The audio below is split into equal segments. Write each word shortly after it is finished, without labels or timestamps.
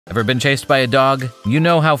Ever been chased by a dog? You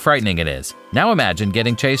know how frightening it is. Now imagine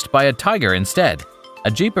getting chased by a tiger instead.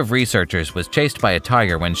 A jeep of researchers was chased by a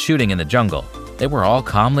tiger when shooting in the jungle. They were all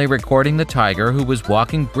calmly recording the tiger, who was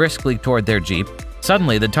walking briskly toward their jeep.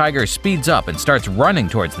 Suddenly, the tiger speeds up and starts running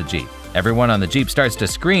towards the jeep. Everyone on the jeep starts to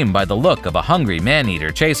scream by the look of a hungry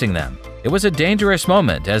man-eater chasing them. It was a dangerous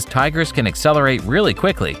moment, as tigers can accelerate really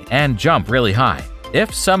quickly and jump really high.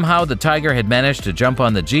 If somehow the tiger had managed to jump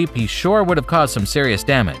on the jeep, he sure would have caused some serious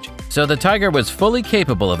damage. So the tiger was fully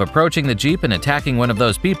capable of approaching the jeep and attacking one of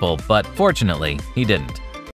those people, but fortunately, he didn't.